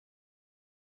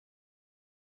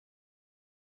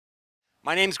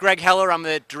My name's Greg Heller. I'm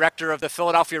the director of the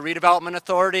Philadelphia Redevelopment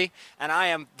Authority, and I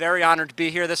am very honored to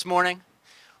be here this morning.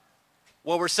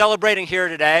 What we're celebrating here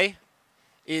today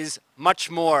is much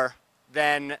more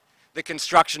than the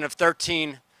construction of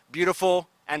 13 beautiful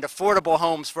and affordable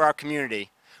homes for our community.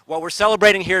 What we're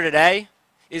celebrating here today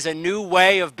is a new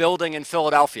way of building in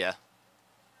Philadelphia.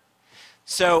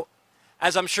 So,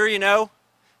 as I'm sure you know,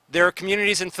 there are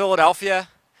communities in Philadelphia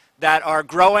that are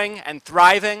growing and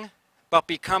thriving, but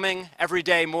becoming every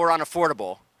day more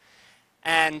unaffordable.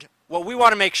 And what we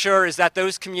want to make sure is that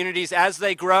those communities, as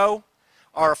they grow,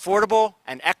 are affordable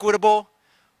and equitable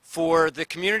for the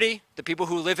community, the people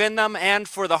who live in them, and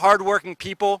for the hardworking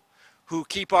people who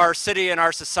keep our city and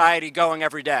our society going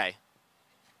every day.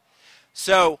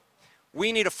 So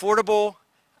we need affordable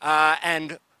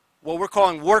and what we're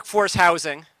calling workforce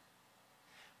housing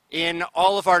in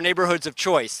all of our neighborhoods of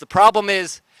choice. The problem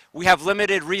is we have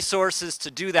limited resources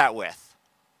to do that with.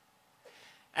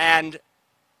 And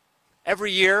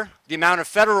every year, the amount of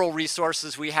federal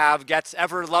resources we have gets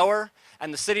ever lower,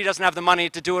 and the city doesn't have the money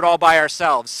to do it all by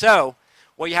ourselves. So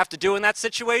what you have to do in that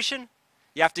situation,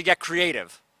 you have to get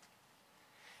creative.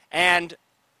 And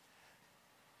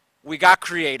we got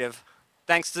creative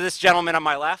thanks to this gentleman on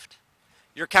my left,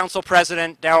 your council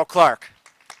president, Darrell Clarke.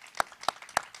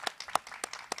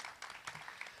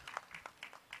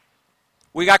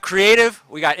 We got creative,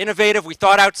 we got innovative, we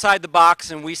thought outside the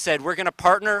box, and we said we're going to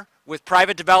partner with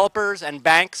private developers and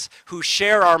banks who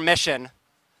share our mission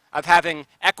of having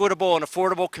equitable and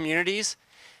affordable communities.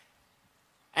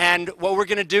 And what we're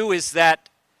going to do is that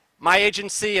my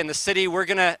agency and the city, we're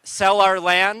going to sell our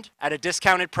land at a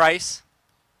discounted price,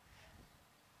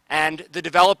 and the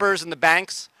developers and the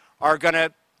banks are going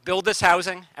to build this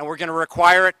housing, and we're going to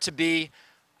require it to be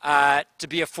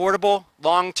affordable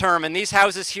long-term. And these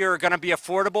houses here are going to be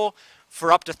affordable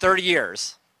for up to 30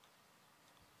 years.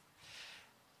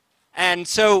 And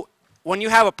so when you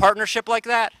have a partnership like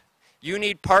that, you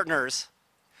need partners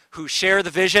who share the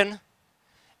vision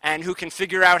and who can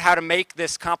figure out how to make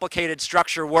this complicated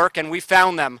structure work. And we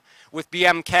found them with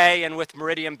BMK and with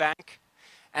Meridian Bank.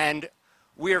 And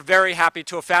we are very happy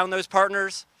to have found those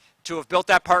partners, to have built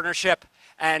that partnership,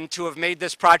 and to have made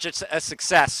this project a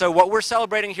success. So what we're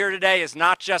celebrating here today is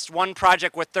not just one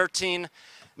project with 13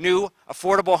 new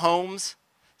affordable homes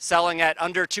selling at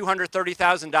under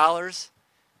 $230,000,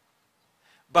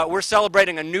 but we're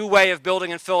celebrating a new way of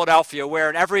building in Philadelphia where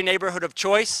in every neighborhood of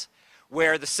choice,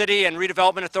 where the city and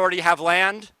Redevelopment Authority have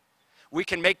land, we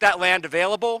can make that land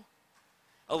available,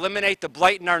 eliminate the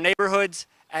blight in our neighborhoods,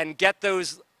 and get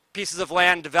those pieces of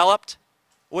land developed.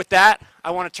 With that,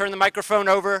 I want to turn the microphone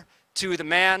over to the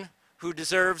man who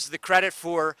deserves the credit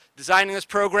for designing this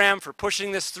program, for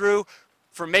pushing this through,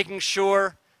 for making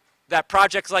sure that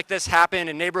projects like this happen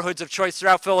in neighborhoods of choice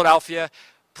throughout Philadelphia.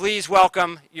 Please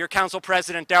welcome your council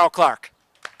president, Darrell Clarke.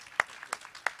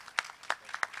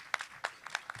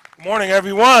 Good morning,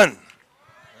 everyone.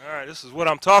 All right, this is what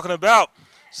I'm talking about.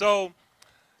 So,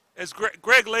 as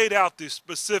Greg laid out the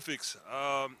specifics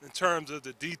in terms of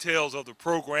the details of the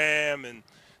program and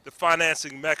the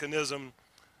financing mechanism,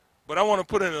 but I want to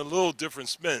put in a little different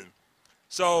spin.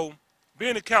 So,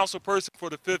 being a council person for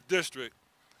the 5th District,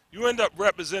 you end up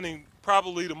representing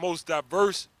probably the most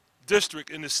diverse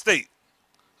district in the state.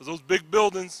 Because those big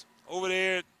buildings over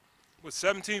there with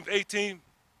 17th, 18th,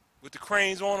 with the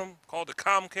cranes on them, called the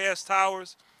Comcast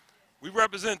Towers, we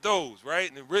represent those, right?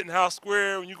 In the Rittenhouse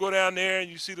Square, when you go down there and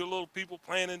you see the little people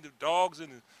playing in the dogs, and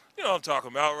you know what I'm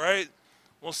talking about, right?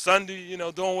 On Sunday, you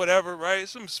know, doing whatever, right?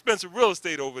 Some expensive real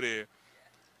estate over there.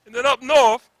 And then up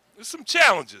north, there's some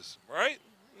challenges, right?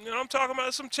 You know what I'm talking about?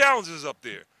 There's some challenges up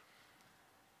there.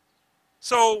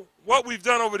 So what we've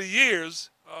done over the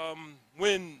years,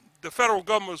 when the federal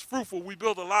government was fruitful, we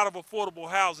built a lot of affordable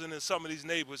housing in some of these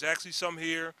neighborhoods. Actually, some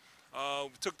here. We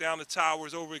took down the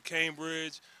towers over at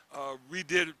Cambridge,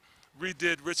 redid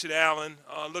Richard Allen.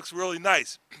 Looks really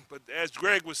nice. But as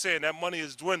Greg was saying, that money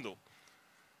has dwindled.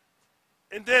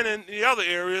 And then in the other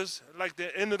areas, like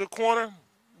the end of the corner,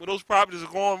 where those properties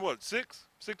are going, what, $650?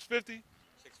 $650, $700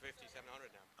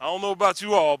 now. I don't know about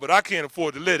you all, but I can't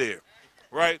afford to live there,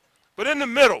 right? But in the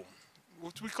middle,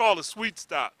 which we call the sweet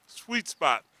spot,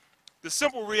 the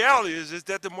simple reality is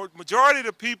that the majority of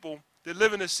the people that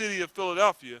live in the city of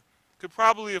Philadelphia could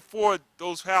probably afford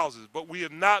those houses, but we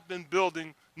have not been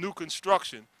building new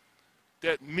construction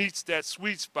that meets that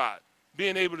sweet spot,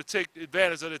 being able to take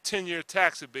advantage of the 10-year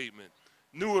tax abatement,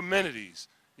 new amenities,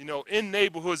 you know, in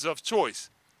neighborhoods of choice.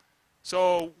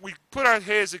 So we put our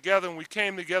heads together and we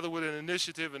came together with an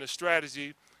initiative and a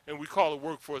strategy, and we call it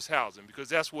workforce housing because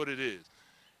that's what it is.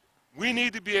 We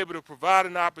need to be able to provide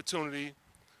an opportunity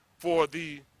for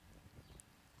the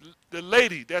the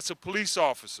lady that's a police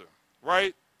officer,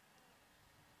 right?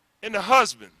 And the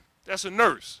husband that's a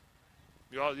nurse.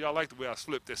 Y'all like the way I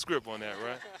flipped that script on that,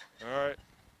 right? All right.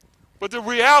 But the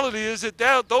reality is that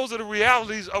those are the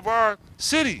realities of our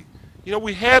city. You know,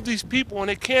 we have these people and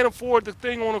they can't afford the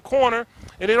thing on the corner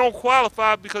and they don't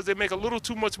qualify because they make a little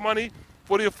too much money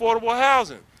for the affordable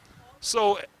housing.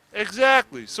 So,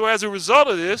 exactly. So as a result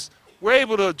of this, we're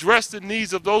able to address the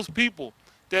needs of those people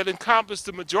that encompass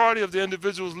the majority of the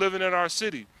individuals living in our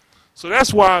city. So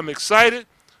that's why I'm excited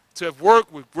to have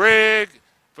worked with Greg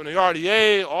from the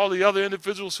RDA, all the other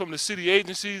individuals from the city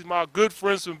agencies, my good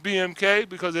friends from BMK,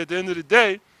 because at the end of the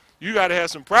day, you got to have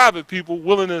some private people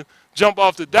willing to jump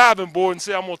off the diving board and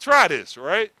say, I'm going to try this,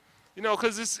 right? You know,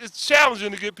 because it's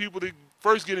challenging to get people to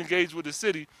first get engaged with the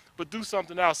city, but do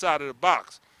something outside of the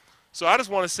box. So I just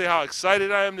want to say how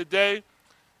excited I am today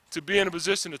to be in a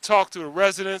position to talk to the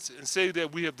residents and say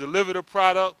that we have delivered a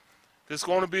product that's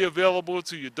going to be available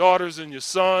to your daughters and your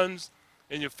sons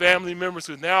and your family members,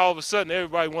 because now all of a sudden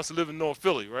everybody wants to live in North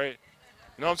Philly, right?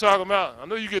 You know what I'm talking about? I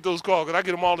know you get those calls because I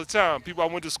get them all the time. People I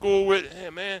went to school with, hey,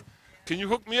 man, can you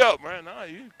hook me up, man? Nah,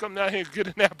 you come down here and get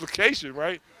an application,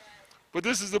 right? But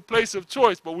this is a place of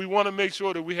choice, but we want to make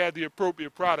sure that we have the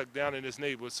appropriate product down in this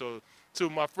neighborhood. So to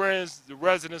my friends, the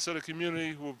residents of the community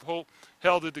who have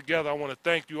held it together, I want to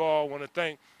thank you all. I want to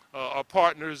thank our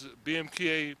partners,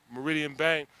 BMK, Meridian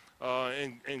Bank,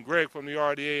 and Greg from the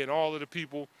RDA, and all of the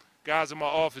people, guys in my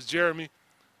office, Jeremy.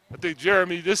 I think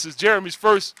Jeremy, this is Jeremy's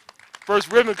first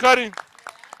ribbon cutting.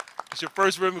 It's your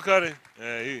first ribbon cutting?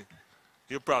 Yeah,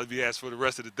 he'll probably be asked for the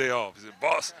rest of the day off. He said,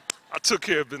 boss, I took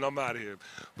care of it, I'm out of here.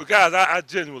 But guys, I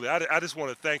genuinely, I just want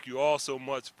to thank you all so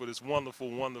much for this wonderful,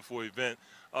 wonderful event.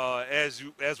 As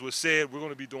was said, we're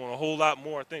going to be doing a whole lot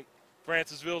more. I think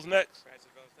Francisville's next.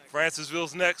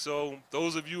 Francisville's next. So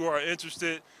those of you who are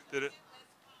interested,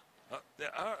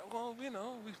 well, you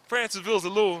know, Francisville's a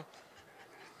little,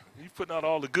 you putting out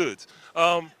all the goods.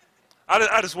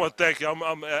 I just want to thank you.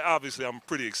 Obviously I'm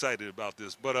pretty excited about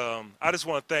this, but I just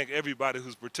want to thank everybody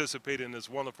who's participated in this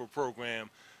wonderful program.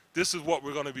 This is what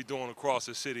we're going to be doing across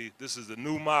the city. This is the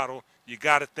new model. You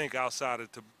got to think outside of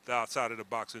the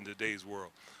box in today's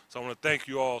world. So I want to thank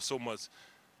you all so much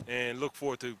and look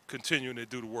forward to continuing to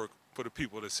do the work for the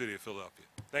people of the city of Philadelphia.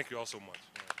 Thank you all so much.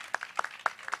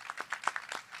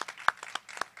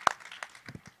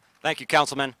 Thank you,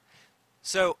 Councilman.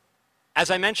 So, as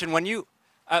I mentioned, when you,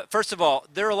 first of all,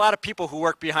 there are a lot of people who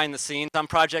work behind the scenes on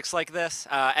projects like this,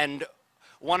 and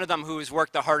one of them who's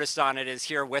worked the hardest on it is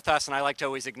here with us, and I like to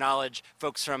always acknowledge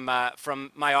folks from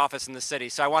my office in the city.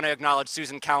 So I want to acknowledge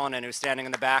Susan Callanan, who's standing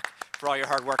in the back, for all your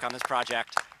hard work on this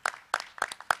project.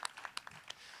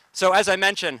 So as I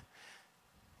mentioned,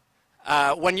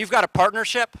 when you've got a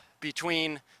partnership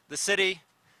between the city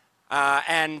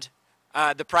and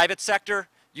the private sector,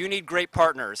 you need great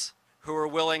partners who are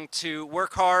willing to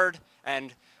work hard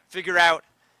and figure out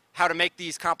how to make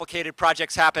these complicated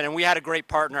projects happen. And we had a great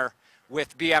partner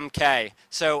with BMK.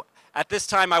 So at this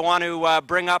time, I want to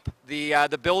bring up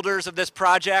the builders of this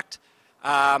project,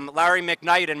 Larry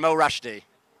McKnight and Mo Rushdie.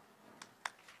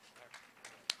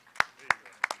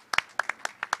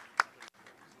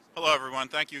 Hello, everyone.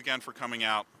 Thank you again for coming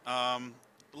out. A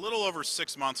little over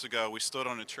 6 months ago, we stood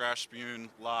on a trash spewing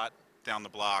lot down the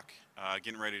block,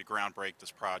 getting ready to groundbreak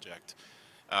this project.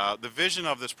 The vision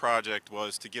of this project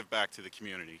was to give back to the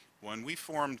community. When we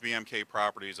formed BMK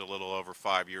Properties a little over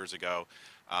 5 years ago,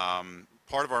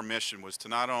 part of our mission was to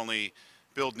not only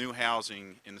build new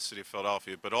housing in the city of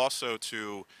Philadelphia, but also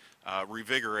to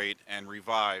revigorate and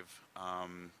revive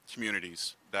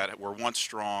communities that were once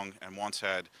strong and once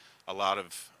had a lot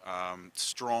of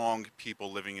strong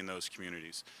people living in those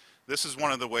communities. This is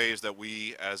one of the ways that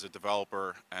we, as a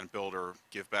developer and builder,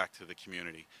 give back to the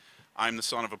community. I'm the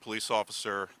son of a police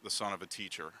officer, the son of a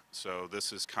teacher, so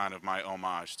this is kind of my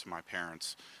homage to my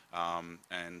parents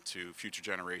and to future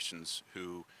generations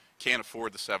who can't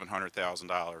afford the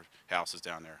 $700,000 houses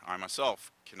down there. I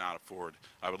myself cannot afford.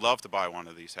 I would love to buy one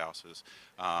of these houses.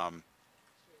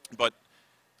 But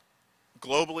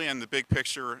globally, and the big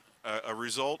picture, a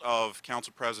result of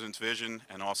Council President's vision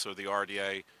and also the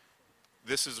RDA,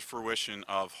 this is a fruition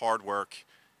of hard work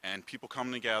and people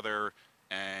coming together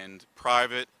and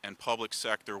private and public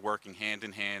sector working hand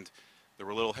in hand. There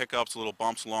were little hiccups, little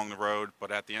bumps along the road,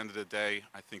 but at the end of the day,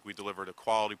 I think we delivered a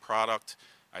quality product.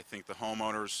 I think the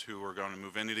homeowners who are going to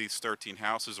move into these 13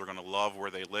 houses are going to love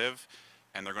where they live,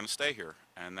 and they're going to stay here.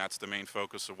 And that's the main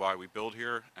focus of why we build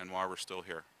here and why we're still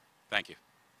here. Thank you.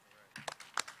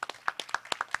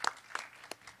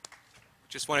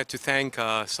 Just wanted to thank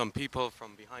some people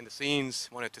from behind the scenes.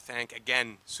 Wanted to thank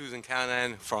again Susan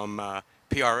Callanan from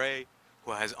PRA,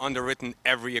 who has underwritten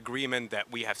every agreement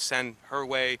that we have sent her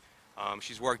way.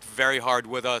 She's worked very hard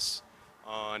with us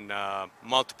on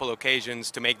multiple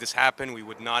occasions to make this happen. We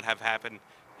would not have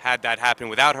had that happen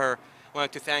without her. I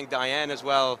wanted to thank Diane as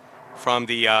well from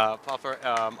the Poplar,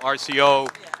 RCO,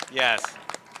 yes,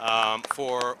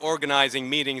 for organizing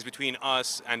meetings between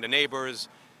us and the neighbors,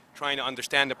 trying to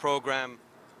understand the program,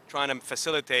 trying to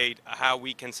facilitate how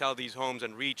we can sell these homes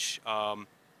and reach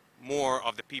more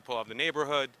of the people of the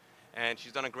neighborhood. And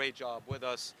she's done a great job with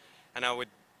us. And I would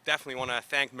definitely want to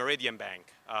thank Meridian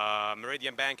Bank.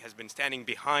 Meridian Bank has been standing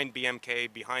behind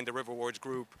BMK, behind the Riverwards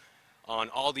Group on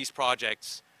all these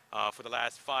projects for the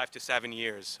last 5 to 7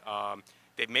 years.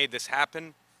 They've made this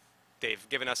happen. They've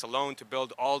given us a loan to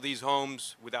build all these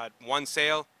homes without one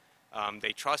sale.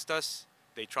 They trust us,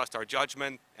 they trust our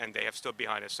judgment, and they have stood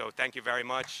behind us. So thank you very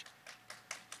much,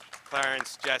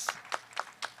 Clarence, Jess.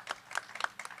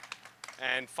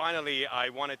 And finally, I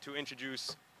wanted to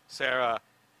introduce Sarah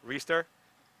Reister.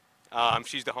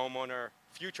 She's the homeowner,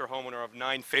 future homeowner of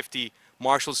 950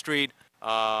 Marshall Street.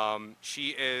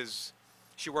 She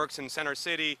works in Center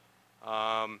City.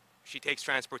 She takes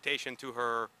transportation to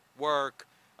her work.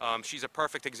 She's a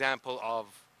perfect example of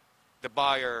the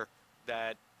buyer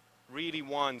that really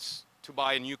wants to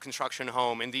buy a new construction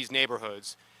home in these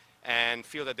neighborhoods and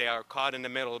feel that they are caught in the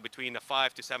middle between the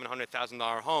 $500,000 to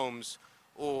 $700,000 homes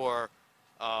or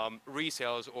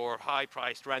resales or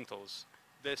high-priced rentals.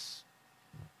 This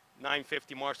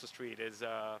 950 Marshall Street is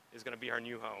going to be her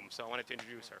new home, so I wanted to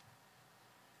introduce her.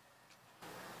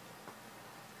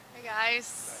 Hey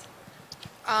guys.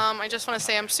 I just want to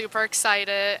say I'm super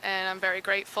excited and I'm very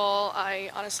grateful.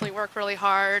 I honestly work really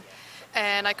hard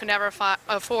and I could never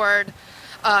afford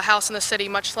a house in the city,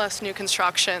 much less new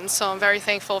construction. So I'm very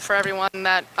thankful for everyone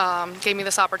that gave me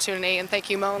this opportunity, and thank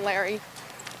you, Mo and Larry.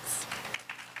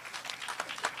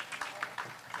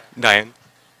 Diane.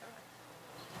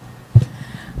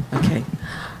 Okay.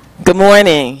 Good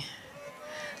morning.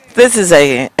 This is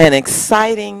an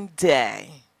exciting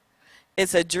day.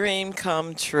 It's a dream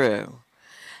come true.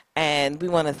 And we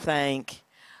want to thank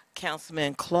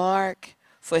Councilman Clarke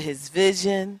for his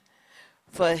vision,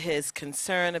 for his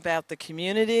concern about the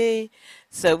community,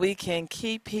 so we can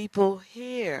keep people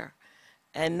here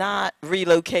and not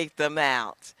relocate them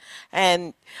out.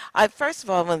 And I first of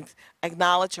all want to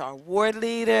acknowledge our ward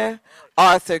leader,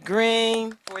 Arthur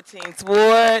Green, 14th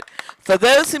Ward. For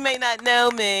those who may not know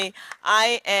me,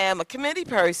 I am a committee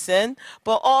person,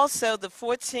 but also the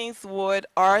 14th Ward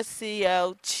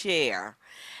RCO chair.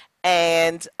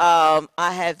 And I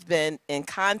have been in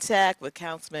contact with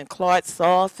Councilman Clarke's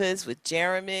office, with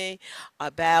Jeremy,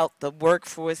 about the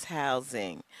workforce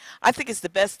housing. I think it's the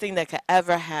best thing that could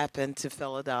ever happen to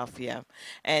Philadelphia.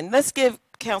 And let's give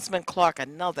Councilman Clarke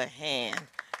another hand.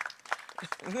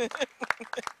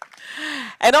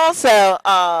 And also,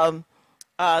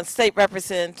 State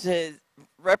Representative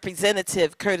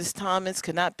Curtis Thomas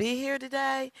could not be here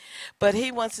today, but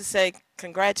he wants to say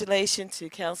congratulations to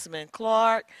Councilman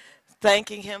Clarke,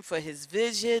 thanking him for his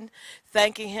vision,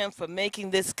 thanking him for making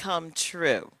this come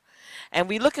true. And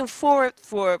we're looking forward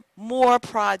for more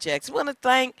projects. We want to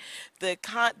thank the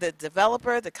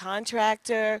developer, the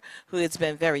contractor, who has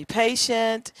been very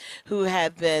patient, who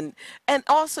have been, and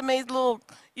also made little,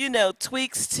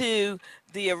 tweaks to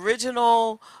the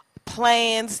original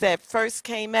plans that first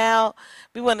came out.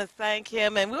 We want to thank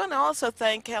him, and we want to also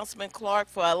thank Councilman Clarke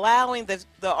for allowing the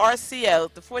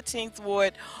RCO, the 14th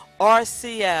Ward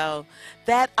RCO,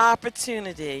 that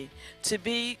opportunity to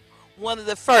be one of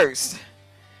the first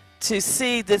to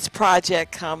see this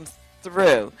project come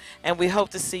through. And we hope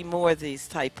to see more of these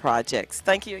type projects.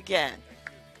 Thank you again.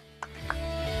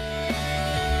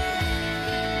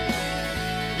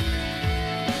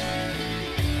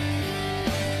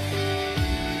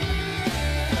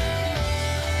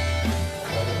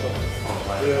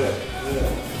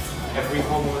 Every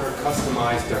homeowner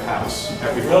customized their house.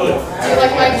 Every Do you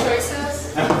like my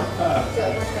choices?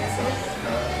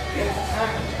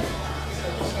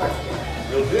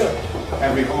 Real deal.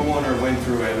 Every homeowner went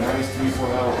through a nice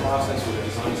 3-4 hour process with a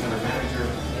design center manager.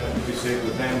 We sit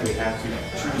with them. They had to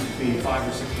choose between 5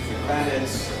 or 6 different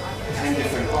cabinets, 10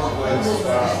 different hardwoods,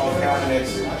 all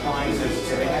cabinets, appliances.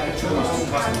 So they had to choose to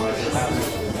customize their house.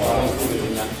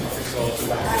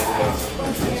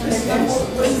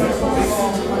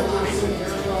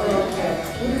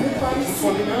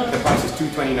 The price is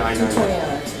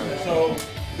 $229.99. So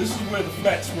this is where the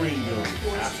flat screen goes.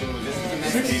 Absolutely. This is the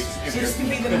man cave. This could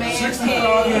be the man cave.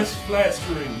 $60 flat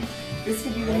screen. This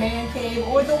could be the man cave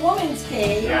or the woman's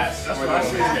cave. Yes, that's what I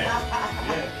said. Yeah.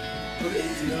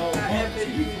 However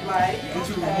you like. Get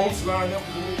you the remotes lined up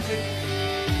with the little ticket.